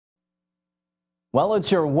Well,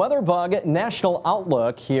 it's your weather bug national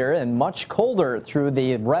outlook here, and much colder through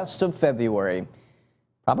the rest of February.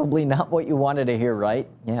 Probably not what you wanted to hear, right?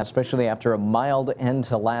 Yeah, especially after a mild end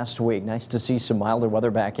to last week. Nice to see some milder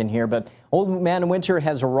weather back in here, but Old Man Winter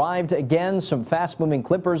has arrived again. Some fast-moving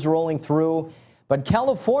clippers rolling through. But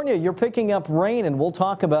California, you're picking up rain, and we'll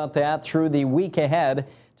talk about that through the week ahead.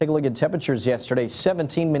 Take a look at temperatures yesterday.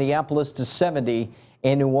 17 Minneapolis to 70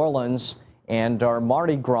 in New Orleans. And our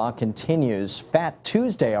Mardi Gras continues. Fat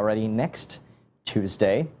Tuesday already next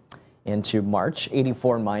Tuesday into March.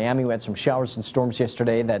 84 in Miami. We had some showers and storms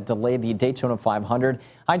yesterday that delayed the Daytona 500.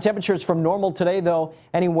 High temperatures from normal today, though,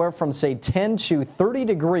 anywhere from, say, 10 to 30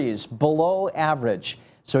 degrees below average.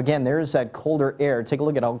 So again, there is that colder air. Take a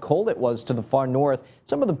look at how cold it was to the far north.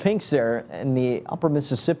 Some of the pinks there in the upper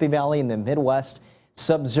Mississippi Valley and the Midwest,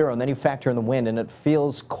 sub-zero. And then you factor in the wind, and it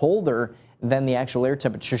feels colder than the actual air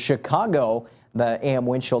temperature. Chicago, the AM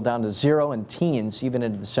wind chill down to 0 and teens, even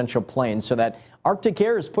into the Central Plains. So that Arctic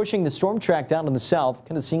air is pushing the storm track down to the south.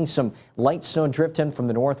 Kind of seeing some light snow drift in from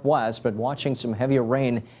the northwest, but watching some heavier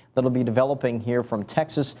rain that'll be developing here from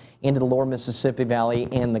Texas into the lower Mississippi Valley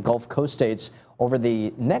and the Gulf Coast states over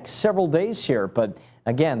the next several days here. But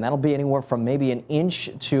again, that'll be anywhere from maybe an inch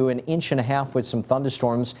to an inch and a half with some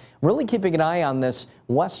thunderstorms. Really keeping an eye on this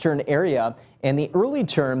western area. And the early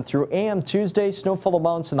term through AM Tuesday, snowfall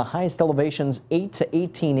amounts in the highest elevations 8 to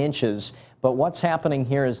 18 inches. But what's happening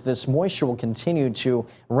here is this moisture will continue to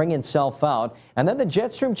wring itself out. And then the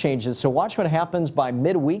jet stream changes. So watch what happens by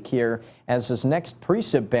midweek here as this next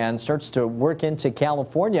precip band starts to work into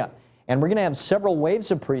California. And we're going to have several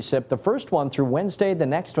waves of precip. The first one through Wednesday, the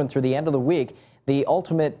next one through the end of the week. The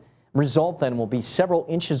ultimate result then will be several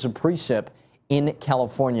inches of precip in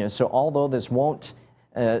California. So although this won't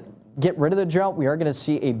get rid of the drought, we are going to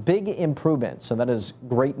see a big improvement. So that is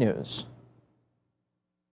great news.